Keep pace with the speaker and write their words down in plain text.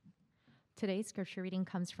Today's scripture reading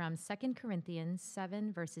comes from 2 Corinthians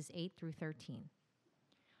 7, verses 8 through 13.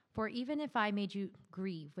 For even if I made you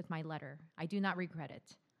grieve with my letter, I do not regret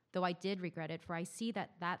it, though I did regret it, for I see that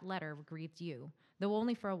that letter grieved you, though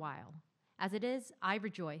only for a while. As it is, I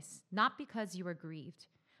rejoice, not because you were grieved,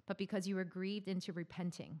 but because you were grieved into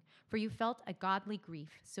repenting, for you felt a godly grief,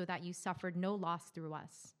 so that you suffered no loss through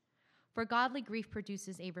us. For godly grief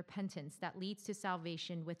produces a repentance that leads to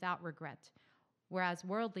salvation without regret, whereas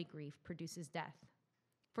worldly grief produces death.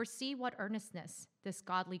 For see what earnestness this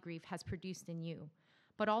godly grief has produced in you,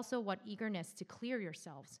 but also what eagerness to clear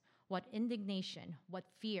yourselves, what indignation, what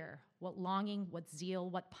fear, what longing, what zeal,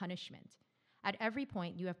 what punishment. At every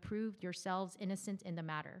point you have proved yourselves innocent in the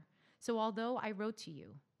matter. So although I wrote to you,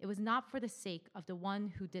 it was not for the sake of the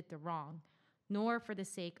one who did the wrong, nor for the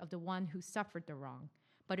sake of the one who suffered the wrong,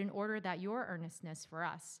 but in order that your earnestness for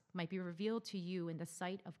us might be revealed to you in the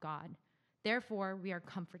sight of God. Therefore, we are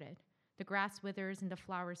comforted. The grass withers and the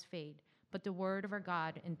flowers fade, but the word of our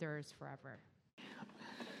God endures forever.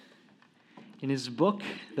 In his book,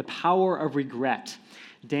 The Power of Regret,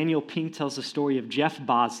 Daniel Pink tells the story of Jeff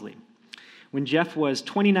Bosley. When Jeff was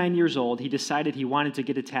 29 years old, he decided he wanted to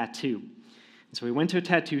get a tattoo. And so he went to a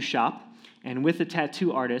tattoo shop, and with the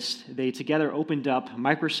tattoo artist, they together opened up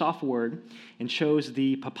Microsoft Word and chose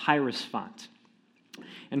the papyrus font.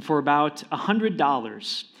 And for about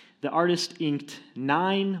 $100, the artist inked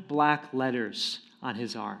 9 black letters on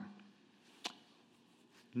his arm.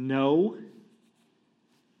 No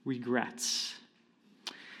regrets.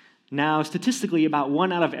 Now, statistically, about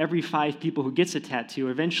 1 out of every 5 people who gets a tattoo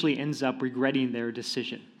eventually ends up regretting their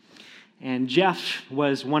decision. And Jeff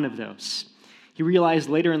was one of those. He realized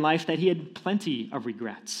later in life that he had plenty of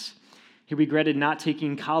regrets. He regretted not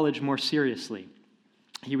taking college more seriously.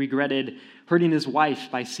 He regretted hurting his wife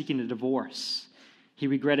by seeking a divorce. He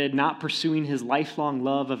regretted not pursuing his lifelong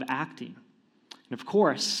love of acting. And of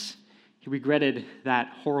course, he regretted that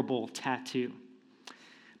horrible tattoo.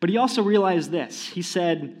 But he also realized this. He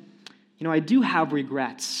said, I do have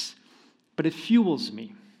regrets, but it fuels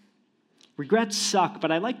me. Regrets suck,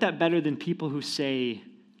 but I like that better than people who say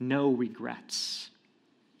no regrets.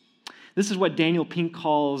 This is what Daniel Pink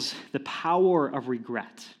calls the power of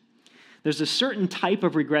regret. There's a certain type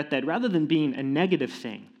of regret that, rather than being a negative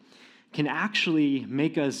thing, can actually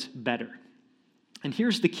make us better. And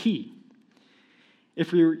here's the key.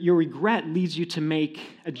 If your regret leads you to make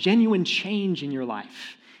a genuine change in your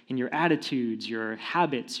life, in your attitudes, your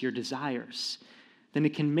habits, your desires, then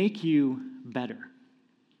it can make you better.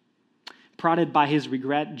 Prodded by his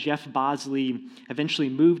regret, Jeff Bosley eventually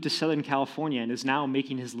moved to Southern California and is now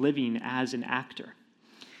making his living as an actor.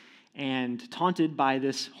 And taunted by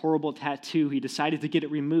this horrible tattoo, he decided to get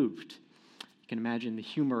it removed. You can imagine the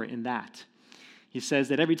humor in that. He says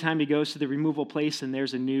that every time he goes to the removal place and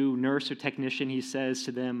there's a new nurse or technician, he says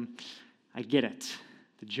to them, I get it.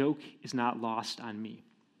 The joke is not lost on me.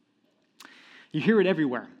 You hear it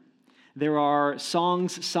everywhere. There are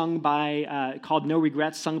songs sung by, called No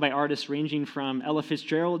Regrets, sung by artists ranging from Ella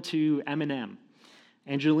Fitzgerald to Eminem.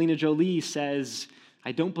 Angelina Jolie says,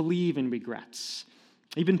 I don't believe in regrets.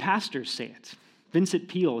 Even pastors say it. Vincent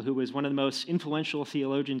Peale, who was one of the most influential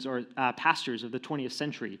theologians or pastors of the 20th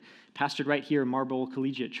century, pastored right here at Marble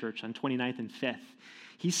Collegiate Church on 29th and 5th.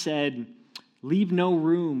 He said, leave no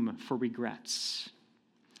room for regrets.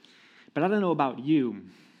 But I don't know about you,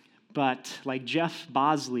 but like Jeff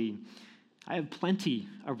Bosley, I have plenty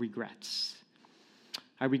of regrets.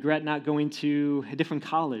 I regret not going to a different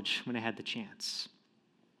college when I had the chance.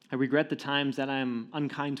 I regret the times that I'm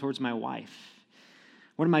unkind towards my wife.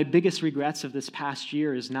 One of my biggest regrets of this past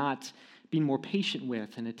year is not being more patient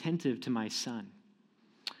with and attentive to my son.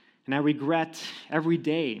 And I regret every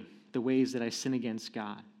day the ways that I sin against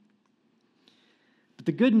God. But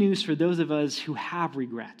the good news for those of us who have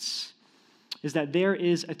regrets is that there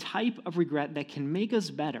is a type of regret that can make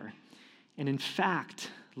us better and, in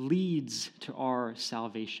fact, leads to our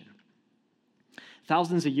salvation.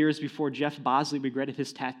 Thousands of years before Jeff Bosley regretted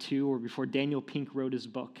his tattoo or before Daniel Pink wrote his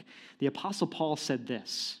book, the Apostle Paul said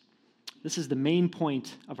this. This is the main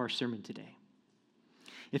point of our sermon today.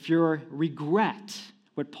 If your regret,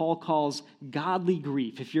 what Paul calls godly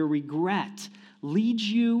grief, if your regret leads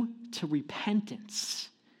you to repentance,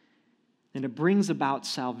 then it brings about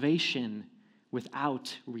salvation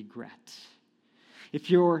without regret. If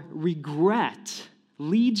your regret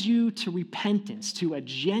leads you to repentance, to a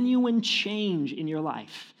genuine change in your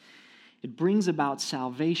life, it brings about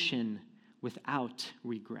salvation without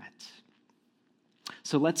regret.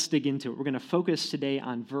 So let's dig into it. We're going to focus today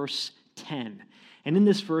on verse 10. And in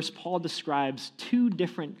this verse, Paul describes 2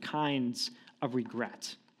 different kinds of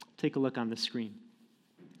regret. Take a look on the screen.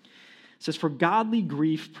 It says, "For godly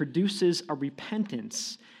grief produces a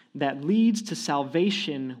repentance that leads to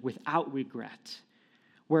salvation without regret,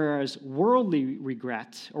 whereas worldly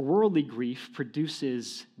regret or worldly grief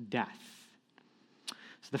produces death."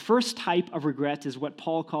 So the first type of regret is what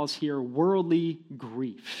Paul calls here worldly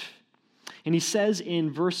grief. And he says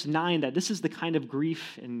in verse 9 that this is the kind of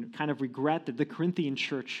grief and kind of regret that the Corinthian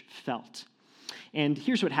church felt. And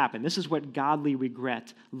here's what happened. This is what godly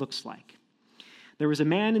regret looks like. There was a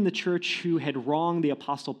man in the church who had wronged the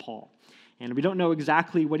Apostle Paul. And we don't know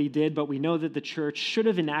exactly what he did, but we know that the church should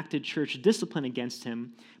have enacted church discipline against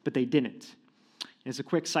him, but they didn't. As a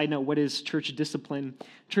quick side note, what is church discipline?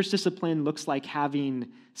 Church discipline looks like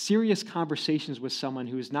having serious conversations with someone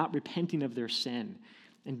who is not repenting of their sin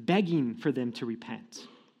and begging for them to repent.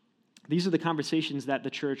 These are the conversations that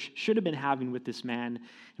the church should have been having with this man,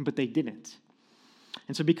 but they didn't.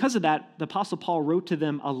 And so because of that, the Apostle Paul wrote to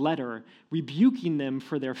them a letter rebuking them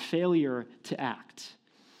for their failure to act.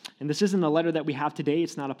 And this isn't a letter that we have today.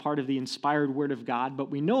 It's not a part of the inspired Word of God, but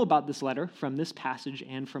we know about this letter from this passage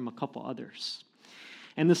and from a couple others.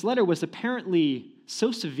 And this letter was apparently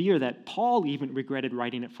so severe that Paul even regretted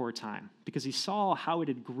writing it for a time because he saw how it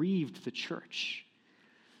had grieved the church.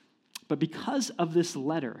 But because of this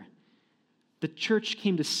letter, the church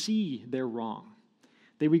came to see their wrong.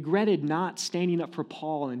 They regretted not standing up for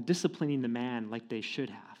Paul and disciplining the man like they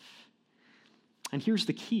should have. And here's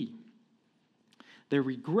the key. Their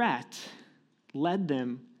regret led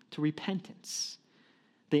them to repentance.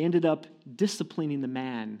 They ended up disciplining the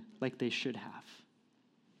man like they should have.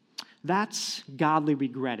 That's godly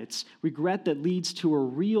regret. It's regret that leads to a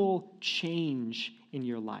real change in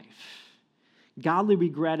your life. Godly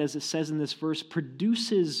regret, as it says in this verse,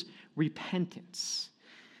 produces repentance.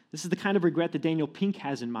 This is the kind of regret that Daniel Pink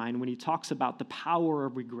has in mind when he talks about the power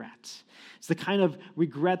of regret. It's the kind of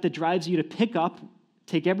regret that drives you to pick up,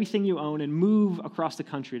 take everything you own, and move across the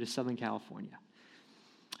country to Southern California.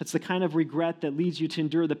 It's the kind of regret that leads you to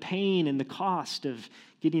endure the pain and the cost of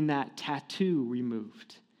getting that tattoo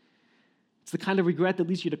removed. It's the kind of regret that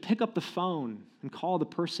leads you to pick up the phone and call the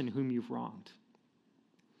person whom you've wronged.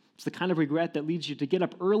 It's the kind of regret that leads you to get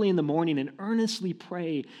up early in the morning and earnestly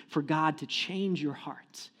pray for God to change your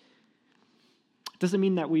heart. It doesn't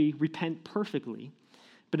mean that we repent perfectly,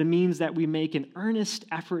 but it means that we make an earnest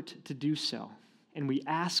effort to do so, and we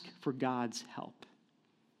ask for God's help.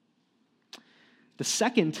 The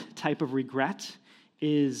second type of regret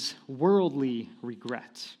is worldly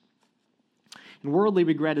regret. And worldly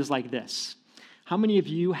regret is like this. How many of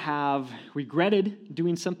you have regretted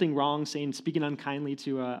doing something wrong, speaking unkindly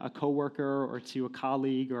to a coworker or to a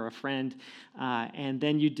colleague or a friend, and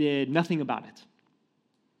then you did nothing about it?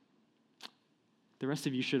 The rest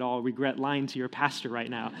of you should all regret lying to your pastor right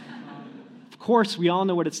now. Of course, we all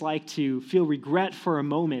know what it's like to feel regret for a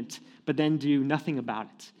moment, but then do nothing about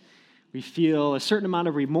it. We feel a certain amount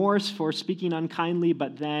of remorse for speaking unkindly,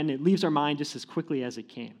 but then it leaves our mind just as quickly as it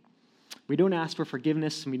came. We don't ask for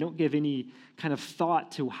forgiveness, and we don't give any kind of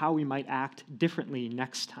thought to how we might act differently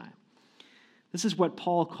next time. This is what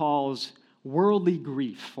Paul calls worldly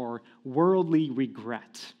grief or worldly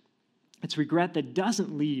regret. It's regret that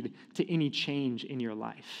doesn't lead to any change in your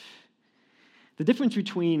life. The difference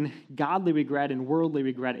between godly regret and worldly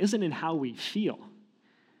regret isn't in how we feel.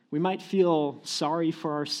 We might feel sorry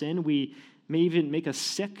for our sin. We may even make us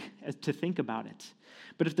sick to think about it.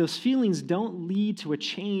 But if those feelings don't lead to a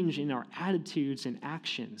change in our attitudes and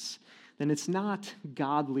actions, then it's not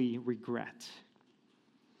godly regret.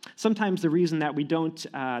 Sometimes the reason that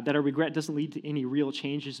that our regret doesn't lead to any real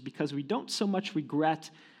change is because we don't so much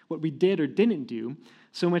regret what we did or didn't do,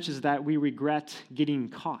 so much as that we regret getting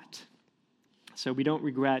caught. So we don't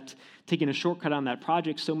regret taking a shortcut on that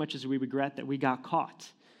project so much as we regret that we got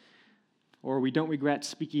caught. Or we don't regret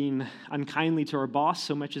speaking unkindly to our boss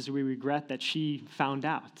so much as we regret that she found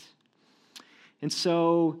out. And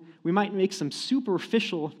so we might make some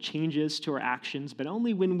superficial changes to our actions, but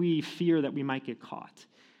only when we fear that we might get caught.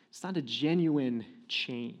 It's not a genuine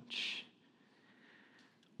change.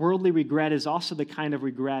 Worldly regret is also the kind of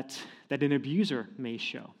regret that an abuser may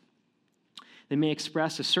show. They may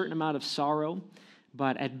express a certain amount of sorrow,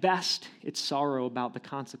 but at best, it's sorrow about the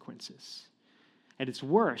consequences. At its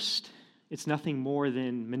worst, it's nothing more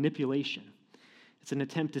than manipulation. It's an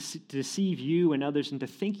attempt to deceive you and others into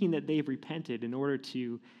thinking that they've repented in order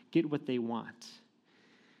to get what they want.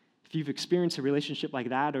 If you've experienced a relationship like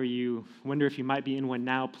that, or you wonder if you might be in one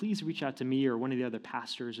now, please reach out to me or one of the other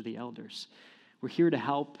pastors or the elders. We're here to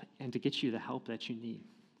help and to get you the help that you need.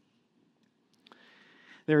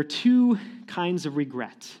 There are two kinds of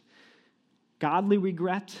regret: godly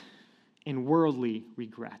regret and worldly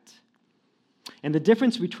regret. And the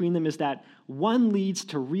difference between them is that one leads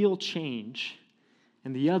to real change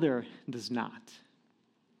and the other does not.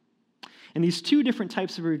 And these two different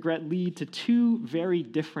types of regret lead to two very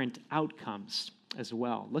different outcomes as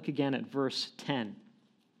well. Look again at verse 10.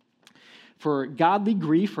 For godly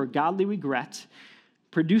grief or godly regret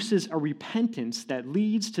produces a repentance that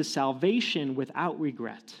leads to salvation without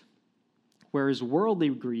regret, whereas worldly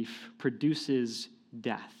grief produces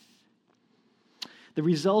death. The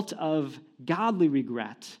result of godly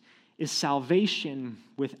regret is salvation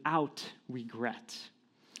without regret.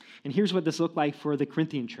 And here's what this looked like for the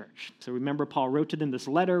Corinthian church. So remember, Paul wrote to them this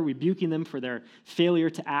letter, rebuking them for their failure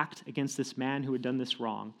to act against this man who had done this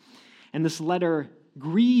wrong. And this letter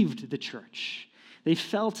grieved the church. They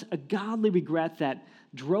felt a godly regret that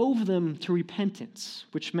drove them to repentance,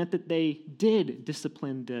 which meant that they did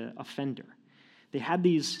discipline the offender. They had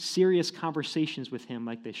these serious conversations with him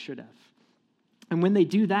like they should have. And when they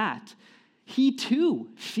do that, he too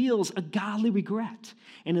feels a godly regret,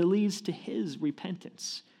 and it leads to his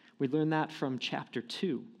repentance. We learn that from chapter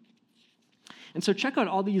 2. And so check out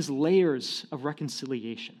all these layers of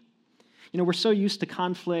reconciliation. You know, we're so used to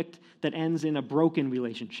conflict that ends in a broken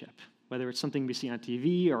relationship, whether it's something we see on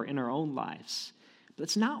TV or in our own lives. But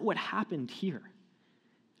it's not what happened here.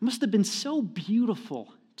 It must have been so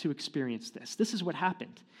beautiful to experience this. This is what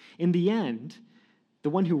happened. In the end, the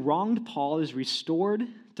one who wronged Paul is restored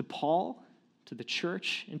to Paul, to the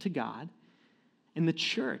church, and to God. And the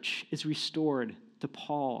church is restored to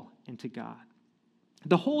Paul and to God.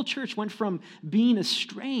 The whole church went from being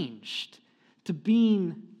estranged to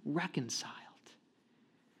being reconciled.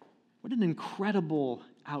 What an incredible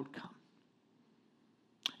outcome.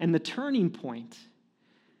 And the turning point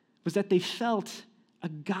was that they felt a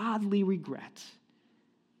godly regret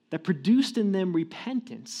that produced in them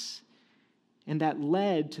repentance and that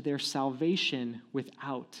led to their salvation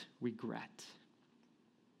without regret.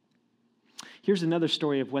 Here's another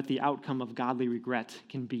story of what the outcome of godly regret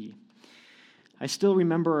can be. I still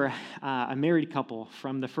remember a married couple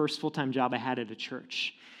from the first full-time job I had at a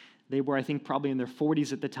church. They were, I think, probably in their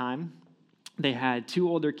 40s at the time. They had 2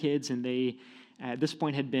 older kids, and they, at this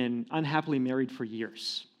point, had been unhappily married for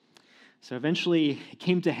years. So eventually, it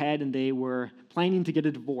came to a head, and they were planning to get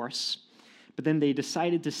a divorce, but then they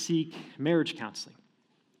decided to seek marriage counseling.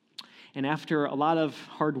 And after a lot of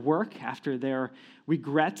hard work, after their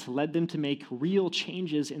regret led them to make real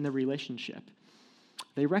changes in the relationship,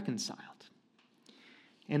 they reconciled.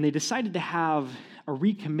 And they decided to have a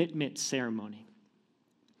recommitment ceremony.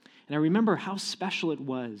 And I remember how special it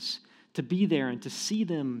was to be there and to see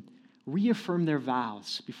them reaffirm their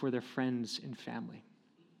vows before their friends and family.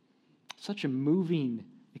 Such a moving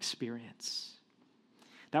experience.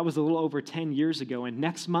 That was a little over 10 years ago, and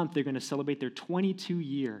next month they're going to celebrate their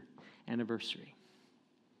 22-year anniversary.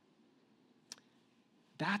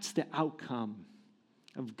 That's the outcome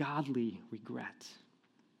of godly regret.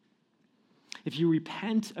 If you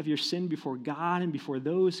repent of your sin before God and before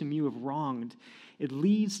those whom you have wronged, it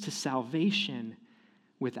leads to salvation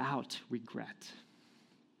without regret.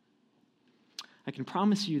 I can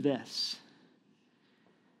promise you this: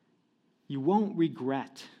 you won't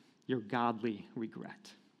regret your godly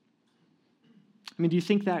regret. I mean, do you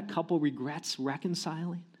think that couple regrets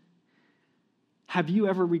reconciling? Have you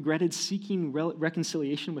ever regretted seeking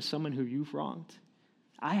reconciliation with someone who you've wronged?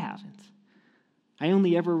 I haven't. I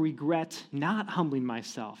only ever regret not humbling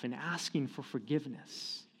myself and asking for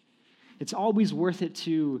forgiveness. It's always worth it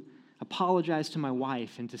to apologize to my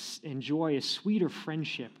wife and to enjoy a sweeter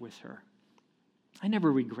friendship with her. I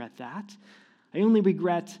never regret that. I only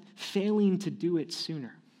regret failing to do it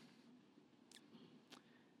sooner.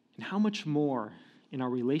 And how much more in our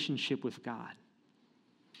relationship with God?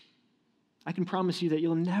 I can promise you that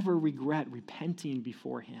you'll never regret repenting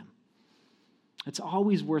before Him. It's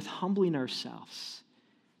always worth humbling ourselves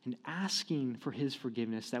and asking for His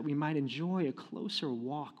forgiveness that we might enjoy a closer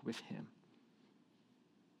walk with Him.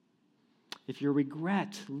 If your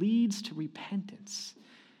regret leads to repentance,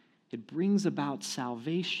 it brings about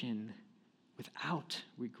salvation without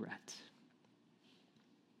regret.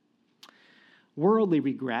 Worldly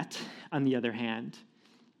regret, on the other hand,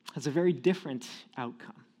 has a very different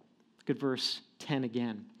outcome. Look at verse 10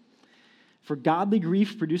 again. For godly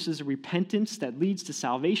grief produces a repentance that leads to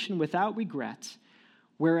salvation without regret,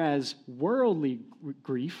 whereas worldly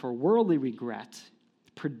grief or worldly regret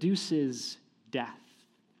produces death.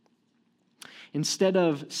 Instead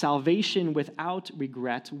of salvation without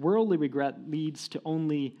regret, worldly regret leads to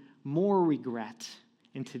only more regret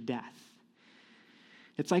and to death.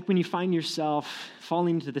 It's like when you find yourself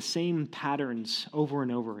falling into the same patterns over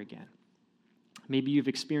and over again. Maybe you've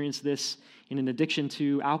experienced this in an addiction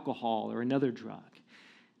to alcohol or another drug.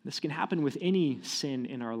 This can happen with any sin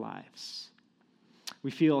in our lives.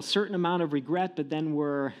 We feel a certain amount of regret, but then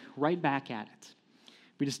we're right back at it.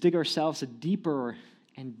 We just dig ourselves a deeper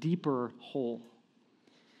and deeper hole.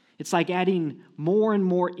 It's like adding more and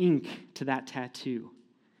more ink to that tattoo.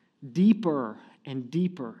 Deeper and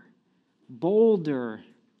deeper. Bolder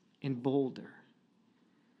and bolder.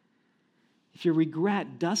 If your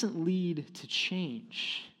regret doesn't lead to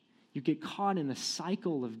change, you get caught in a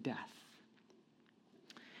cycle of death.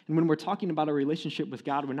 And when we're talking about a relationship with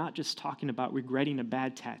God, we're not just talking about regretting a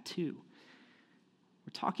bad tattoo.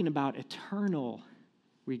 We're talking about eternal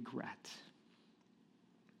regret.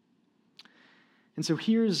 And so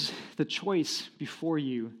here's the choice before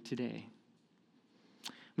you today.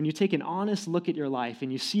 When you take an honest look at your life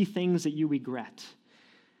and you see things that you regret,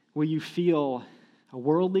 will you feel a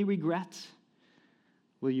worldly regret?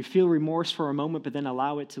 Will you feel remorse for a moment but then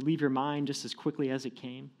allow it to leave your mind just as quickly as it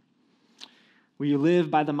came? Will you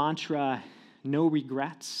live by the mantra, no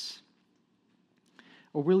regrets?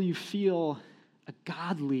 Or will you feel a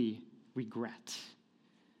godly regret?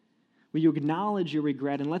 Will you acknowledge your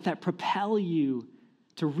regret and let that propel you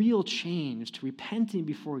to real change, to repenting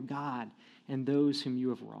before God and those whom you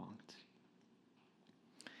have wronged?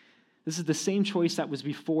 This is the same choice that was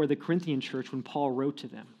before the Corinthian church when Paul wrote to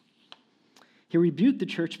them. He rebuked the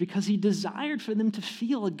church because he desired for them to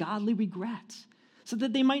feel a godly regret, so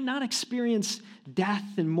that they might not experience death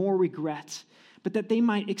and more regret, but that they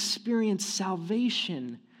might experience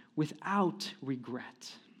salvation without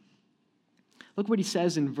regret. Look what he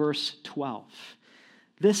says in verse 12.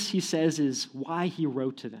 This, he says, is why he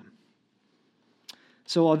wrote to them.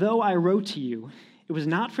 So although I wrote to you, it was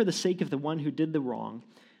not for the sake of the one who did the wrong,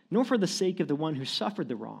 nor for the sake of the one who suffered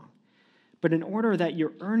the wrong, but in order that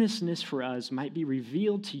your earnestness for us might be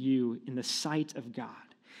revealed to you in the sight of God.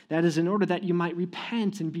 That is, in order that you might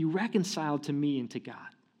repent and be reconciled to me and to God.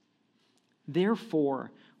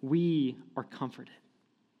 Therefore, we are comforted.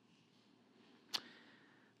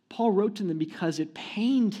 Paul wrote to them because it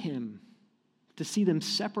pained him to see them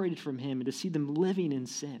separated from him and to see them living in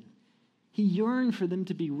sin. He yearned for them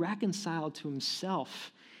to be reconciled to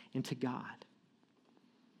himself and to God.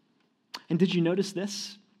 And did you notice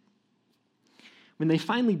this? When they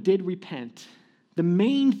finally did repent, the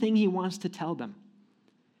main thing he wants to tell them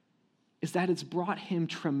is that it's brought him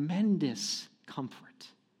tremendous comfort.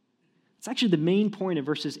 It's actually the main point of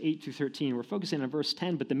verses 8 through 13. We're focusing on verse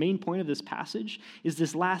 10, but the main point of this passage is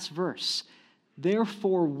this last verse.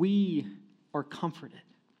 Therefore, we are comforted.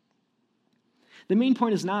 The main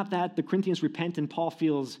point is not that the Corinthians repent and Paul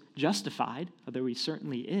feels justified, although he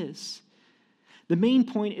certainly is. The main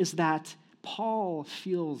point is that Paul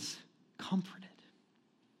feels comforted.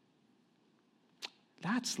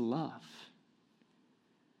 That's love.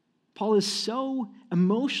 Paul is so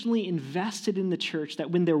emotionally invested in the church that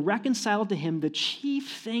when they're reconciled to him, the chief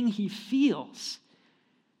thing he feels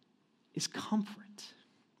is comfort.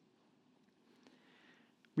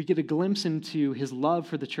 We get a glimpse into his love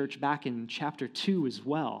for the church back in chapter 2 as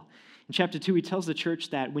well. In chapter 2, he tells the church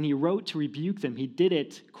that when he wrote to rebuke them, he did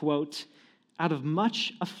it, quote, out of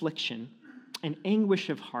much affliction and anguish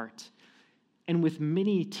of heart and with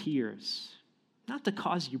many tears, not to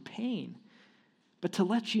cause you pain, but to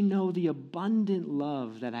let you know the abundant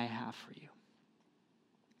love that I have for you.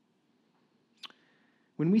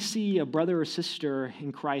 When we see a brother or sister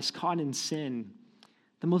in Christ caught in sin,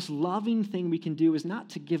 the most loving thing we can do is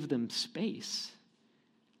not to give them space,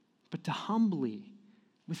 but to humbly,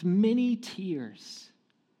 with many tears,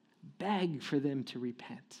 beg for them to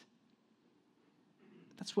repent.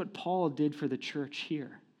 That's what Paul did for the church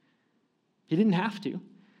here. He didn't have to.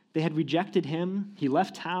 They had rejected him. He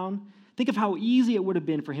left town. Think of how easy it would have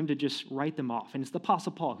been for him to just write them off. And it's the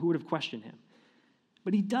Apostle Paul who would have questioned him.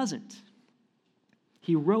 But he doesn't.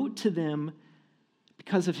 He wrote to them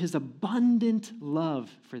because of his abundant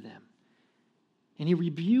love for them. And he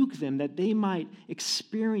rebuked them that they might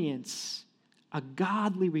experience a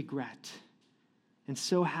godly regret and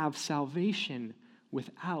so have salvation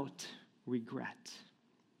without regret.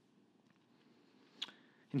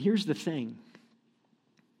 And here's the thing.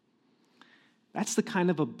 That's the kind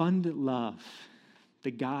of abundant love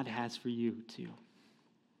that God has for you too.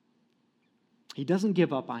 He doesn't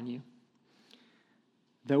give up on you.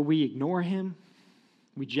 Though we ignore him,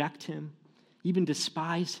 reject him, even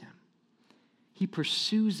despise him, he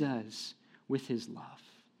pursues us with his love.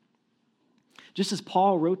 Just as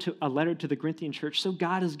Paul wrote a letter to the Corinthian church, so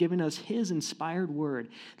God has given us his inspired word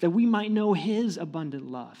that we might know his abundant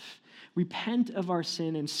love, repent of our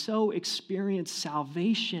sin, and so experience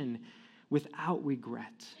salvation without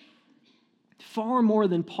regret. Far more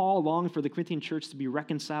than Paul longed for the Corinthian church to be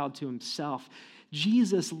reconciled to himself,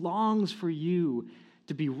 Jesus longs for you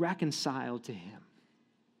to be reconciled to him.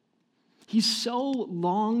 He so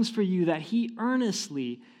longs for you that he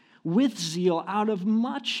earnestly, with zeal, out of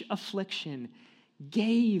much affliction,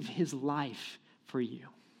 gave his life for you.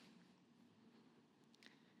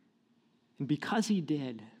 And because he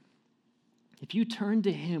did, if you turn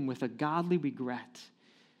to him with a godly regret,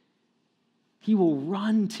 he will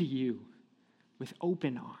run to you with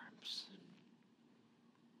open arms.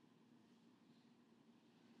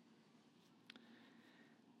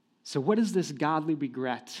 So what does this godly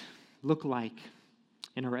regret look like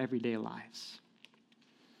in our everyday lives?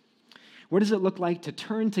 What does it look like to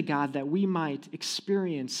turn to God that we might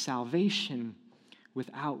experience salvation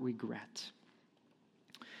without regret?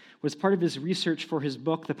 Was part of his research for his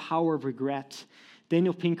book, The Power of Regret,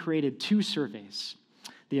 Daniel Pink created 2 surveys,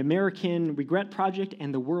 the American Regret Project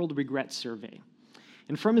and the World Regret Survey.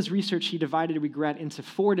 And from his research, he divided regret into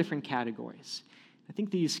 4 different categories. I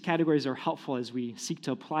think these categories are helpful as we seek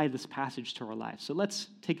to apply this passage to our lives. So let's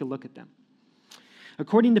take a look at them.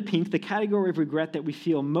 According to Pink, the category of regret that we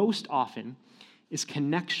feel most often is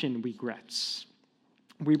connection regrets.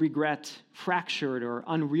 We regret fractured or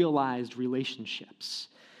unrealized relationships.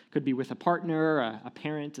 Could be with a partner, a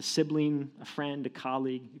parent, a sibling, a friend, a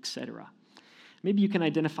colleague, etc. Maybe you can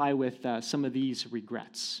identify with some of these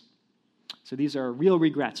regrets. So these are real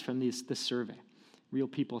regrets from this survey. Real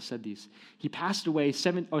people said these. He passed away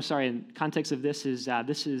in context of this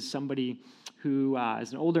is somebody who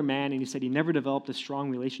is an older man, and he said he never developed a strong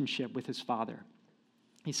relationship with his father.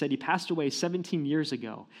 He said he passed away 17 years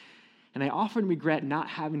ago, and I often regret not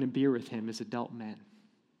having a beer with him as adult men.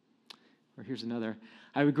 Or here's another.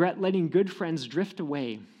 I regret letting good friends drift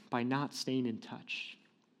away by not staying in touch.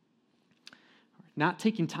 Not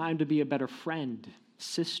taking time to be a better friend,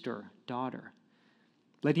 sister, daughter.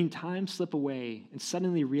 Letting time slip away and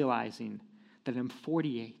suddenly realizing that I'm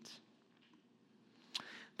 48.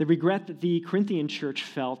 The regret that the Corinthian church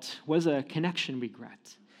felt was a connection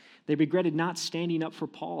regret. They regretted not standing up for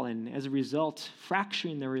Paul and, as a result,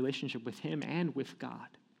 fracturing their relationship with him and with God.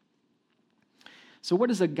 So what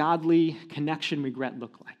does a godly connection regret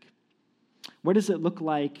look like? What does it look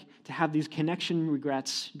like to have these connection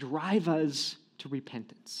regrets drive us to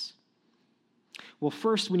repentance? Well,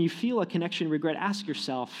 first, when you feel a connection regret, ask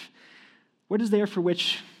yourself, what is there for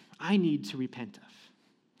which I need to repent of?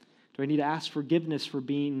 Do I need to ask forgiveness for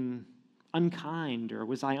being unkind, or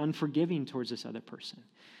was I unforgiving towards this other person?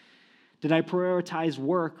 Did I prioritize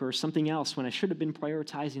work or something else when I should have been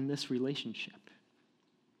prioritizing this relationship?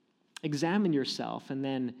 Examine yourself and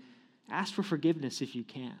then ask for forgiveness if you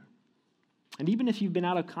can. And even if you've been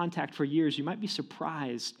out of contact for years, you might be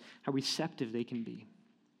surprised how receptive they can be.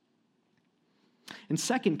 And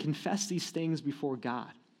second, confess these things before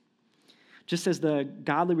God. Just as the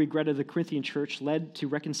godly regret of the Corinthian church led to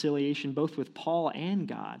reconciliation both with Paul and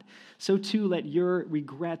God, so too let your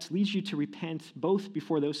regret lead you to repent both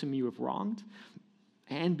before those whom you have wronged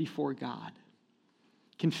and before God.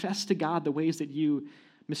 Confess to God the ways that you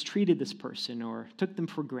mistreated this person or took them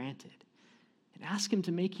for granted, and ask him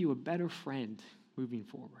to make you a better friend moving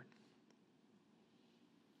forward.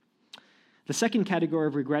 The second category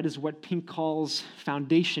of regret is what Pink calls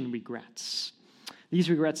foundation regrets. These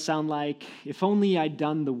regrets sound like, if only I'd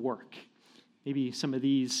done the work. Maybe some of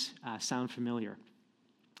these sound familiar.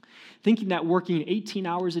 Thinking that working 18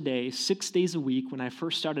 hours a day, 6 days a week when I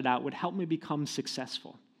first started out would help me become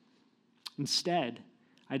successful. Instead,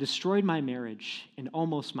 I destroyed my marriage and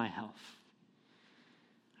almost my health.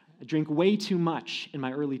 I drank way too much in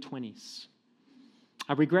my early 20s.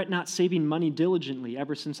 I regret not saving money diligently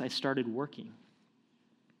ever since I started working.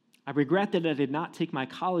 I regret that I did not take my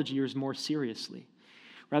college years more seriously.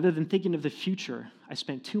 Rather than thinking of the future, I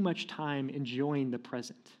spent too much time enjoying the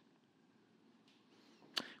present.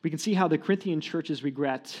 We can see how the Corinthian church's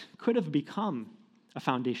regret could have become a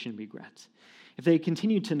foundation regret. If they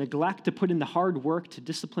continued to neglect to put in the hard work to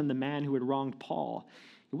discipline the man who had wronged Paul,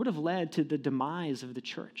 it would have led to the demise of the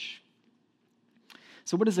church.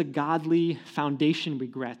 So what does a godly foundation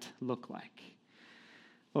regret look like?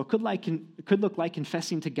 Well, it could look like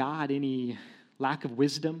confessing to God any lack of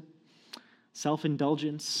wisdom,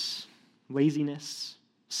 self-indulgence, laziness,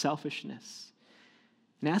 selfishness,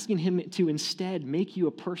 and asking him to instead make you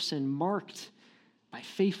a person marked by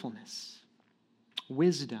faithfulness,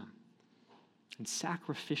 wisdom, and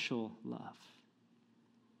sacrificial love.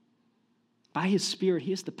 By his Spirit, he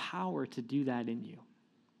has the power to do that in you.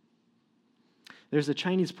 There's a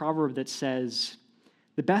Chinese proverb that says,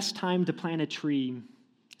 the best time to plant a tree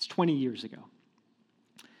is 20 years ago.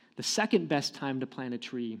 The second best time to plant a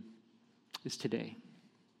tree is today.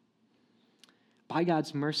 By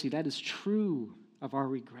God's mercy, that is true of our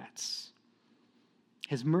regrets.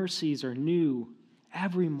 His mercies are new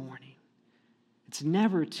every morning. It's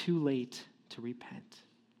never too late to repent.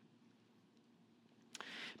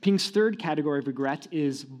 Pink's third category of regret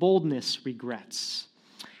is boldness regrets.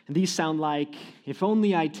 And these sound like, if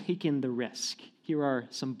only I'd taken the risk. Here are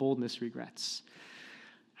some boldness regrets.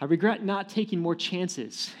 I regret not taking more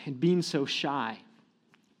chances and being so shy.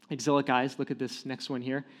 Exilic eyes, look at this next one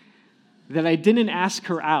here. That I didn't ask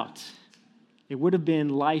her out. It would have been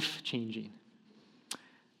life-changing.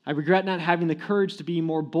 I regret not having the courage to be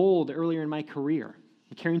more bold earlier in my career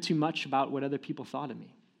and caring too much about what other people thought of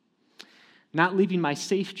me. Not leaving my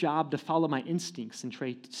safe job to follow my instincts and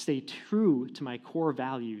stay true to my core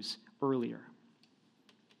values earlier.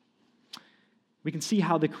 We can see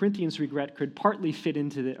how the Corinthians' regret could partly fit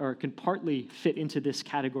into this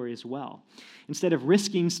category as well. Instead of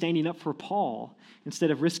risking standing up for Paul, instead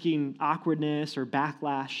of risking awkwardness or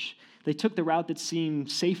backlash, they took the route that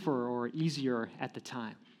seemed safer or easier at the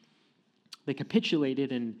time. They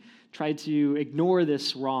capitulated and tried to ignore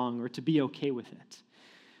this wrong or to be okay with it.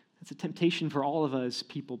 That's a temptation for all of us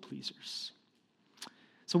people pleasers.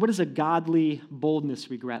 So what does a godly boldness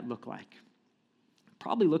regret look like? It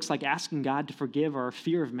probably looks like asking God to forgive our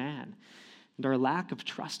fear of man and our lack of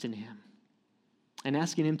trust in him, and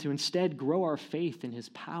asking him to instead grow our faith in his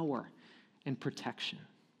power and protection.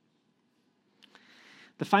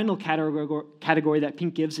 The final category that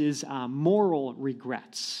Pink gives is moral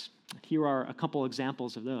regrets. Here are a couple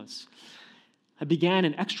examples of those. I began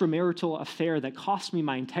an extramarital affair that cost me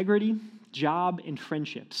my integrity, job, and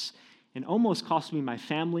friendships, and almost cost me my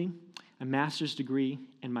family, a master's degree,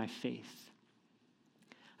 and my faith.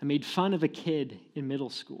 I made fun of a kid in middle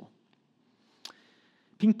school.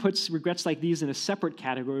 Pink puts regrets like these in a separate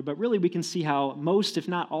category, but really we can see how most, if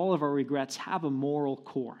not all, of our regrets have a moral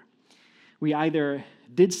core. We either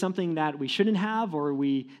did something that we shouldn't have, or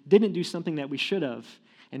we didn't do something that we should have,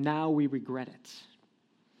 and now we regret it.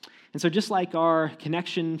 And so just like our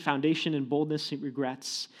connection, foundation, and boldness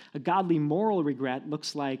regrets, a godly moral regret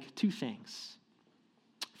looks like two things.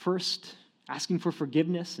 First, asking for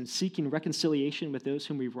forgiveness and seeking reconciliation with those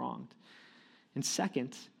whom we've wronged. And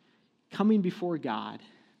second, coming before God,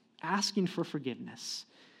 asking for forgiveness,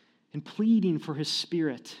 and pleading for his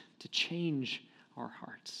Spirit to change our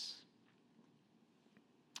hearts.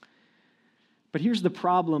 But here's the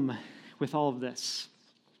problem with all of this.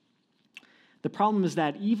 The problem is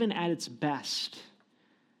that even at its best,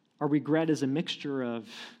 our regret is a mixture of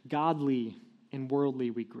godly and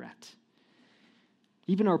worldly regret.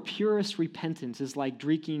 Even our purest repentance is like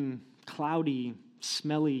drinking cloudy,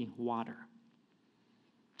 smelly water.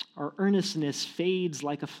 Our earnestness fades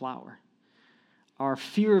like a flower. Our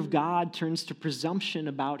fear of God turns to presumption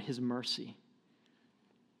about his mercy.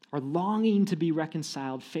 Our longing to be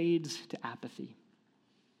reconciled fades to apathy.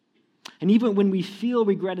 And even when we feel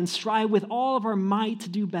regret and strive with all of our might to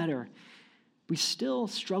do better, we still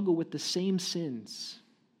struggle with the same sins,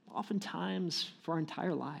 oftentimes for our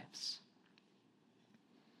entire lives.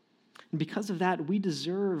 And because of that, we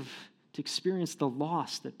deserve to experience the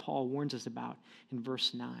loss that Paul warns us about in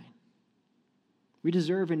verse 9. We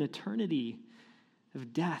deserve an eternity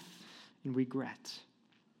of death and regret.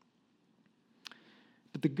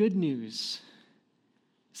 But the good news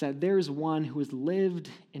is that there is one who has lived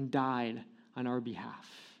and died on our behalf.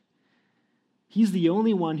 He's the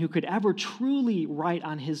only one who could ever truly write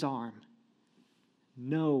on his arm,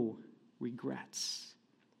 no regrets.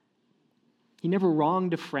 He never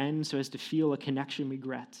wronged a friend so as to feel a connection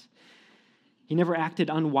regret. He never acted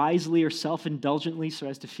unwisely or self-indulgently so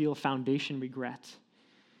as to feel foundation regret.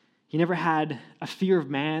 He never had a fear of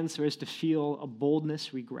man so as to feel a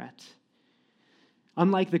boldness regret.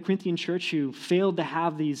 Unlike the Corinthian church who failed to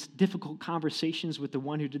have these difficult conversations with the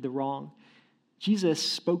one who did the wrong, Jesus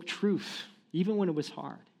spoke truth even when it was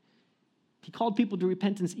hard. He called people to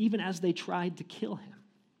repentance even as they tried to kill him.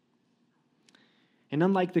 And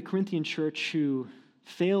unlike the Corinthian church who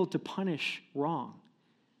failed to punish wrong,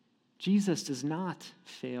 Jesus does not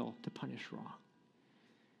fail to punish wrong.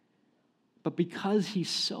 But because he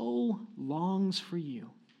so longs for you,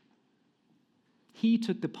 he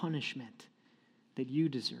took the punishment that you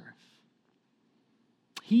deserve.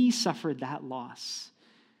 He suffered that loss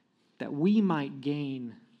that we might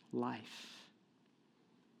gain life.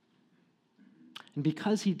 And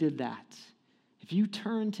because he did that, if you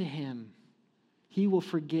turn to him, he will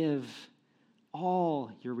forgive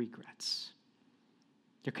all your regrets.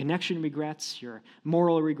 Your connection regrets, your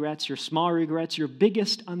moral regrets, your small regrets, your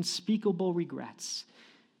biggest unspeakable regrets.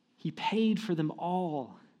 He paid for them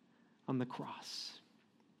all on the cross.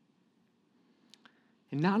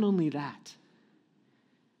 And not only that,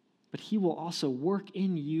 but he will also work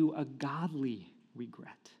in you a godly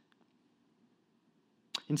regret.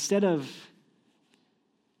 Instead of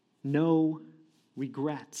no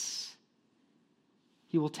regrets,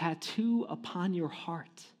 he will tattoo upon your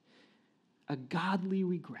heart a godly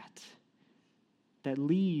regret that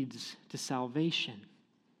leads to salvation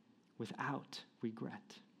without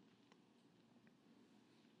regret.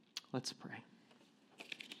 Let's pray.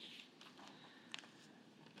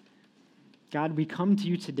 God, we come to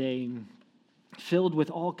you today filled with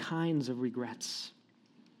all kinds of regrets.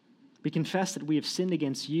 We confess that we have sinned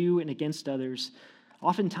against you and against others,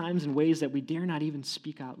 oftentimes in ways that we dare not even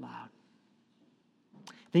speak out loud.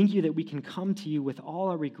 Thank you that we can come to you with all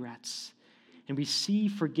our regrets and we see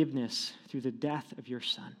forgiveness through the death of your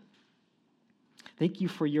Son. Thank you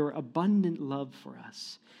for your abundant love for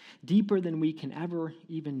us, deeper than we can ever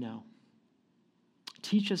even know.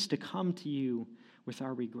 Teach us to come to you with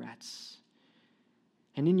our regrets.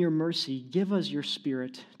 And in your mercy, give us your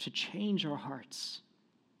Spirit to change our hearts,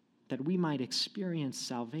 that we might experience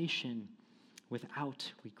salvation without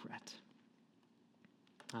regret.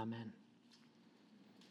 Amen.